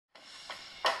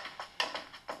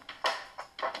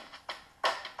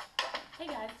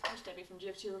It's Debbie from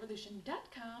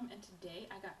GF2Revolution.com, and today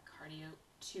I got cardio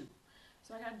 2.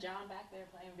 So I got John back there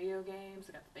playing video games,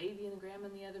 I got the baby and the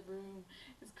grandma in the other room.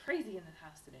 It's crazy in this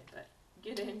house today, but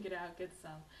get in, get out, get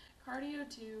some. Cardio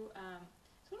 2,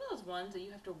 it's one of those ones that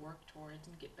you have to work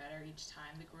towards and get better each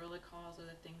time. The gorilla calls are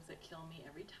the things that kill me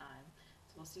every time,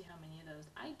 so we'll see how many of those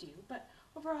I do. But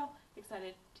overall,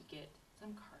 excited to get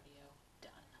some cardio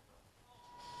done.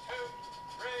 2,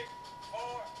 3,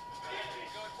 4,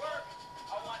 good work.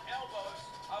 I want elbows.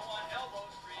 I want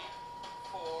elbows. 3,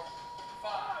 4,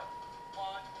 5. 1,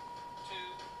 2,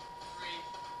 3,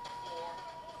 4.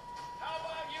 How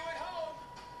about you at home?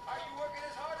 Are you working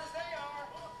as hard as they are?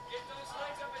 Get those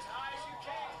legs up as high as you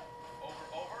can. Over,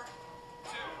 over.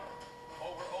 2.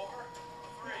 Over, over.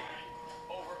 3.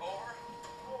 Over, over.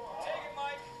 Take it,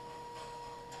 Mike.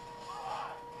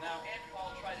 Now, Andrew,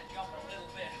 I'll try to jump a little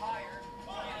bit higher.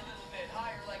 Get a little bit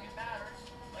higher like it matters.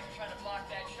 Like you're trying to block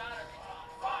that shot every time.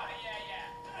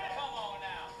 Yeah. Come on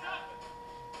now.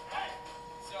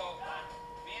 So,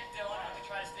 me and Dylan, I'm going to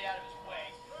try to stay out of his way.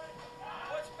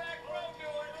 What's back row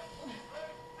doing?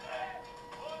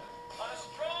 A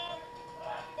strong,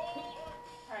 bold.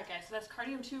 Alright guys, so that's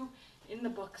cardio 2 in the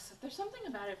books. There's something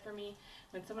about it for me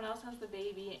when someone else has the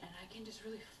baby and I can just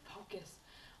really focus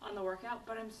on the workout,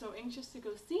 but I'm so anxious to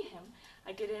go see him.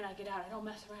 I get in, I get out, I don't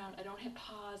mess around, I don't hit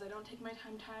pause, I don't take my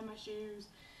time tying my shoes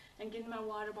and getting my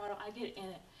water bottle. I get in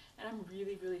it and I'm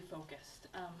really, really focused.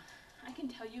 I can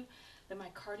tell you that my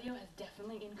cardio has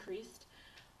definitely increased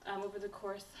over the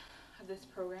course of this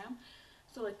program.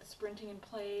 So like the sprinting in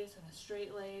place and the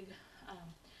straight leg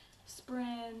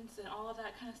sprints and all of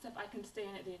that kind of stuff, I can stay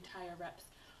in it the entire reps.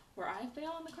 Where I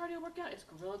fail in the cardio workout is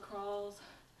gorilla crawls,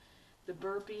 the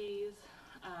burpees,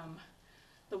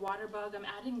 the water bug. I'm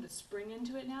adding the spring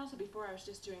into it now, so before I was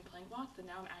just doing plank walks, and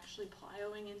now I'm actually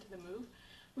plyoing into the move,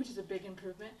 which is a big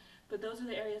improvement. But those are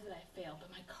the areas that I failed,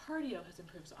 but my cardio has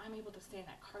improved, so I'm able to stay in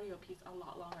that cardio piece a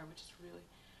lot longer, which is really,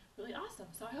 really awesome.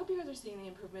 So I hope you guys are seeing the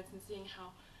improvements and seeing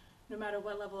how no matter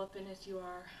what level of fitness you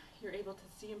are, you're able to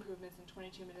see improvements in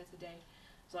 22 minutes a day,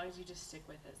 as long as you just stick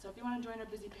with it. So if you want to join our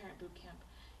Busy Parent Bootcamp,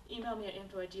 email me at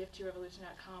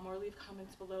info@gf2revolution.com or leave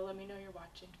comments below. Let me know you're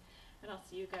watching, and I'll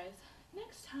see you guys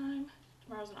next time.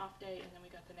 Tomorrow's an off day, and then we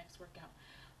got the next workout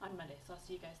on Monday, so I'll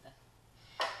see you guys then.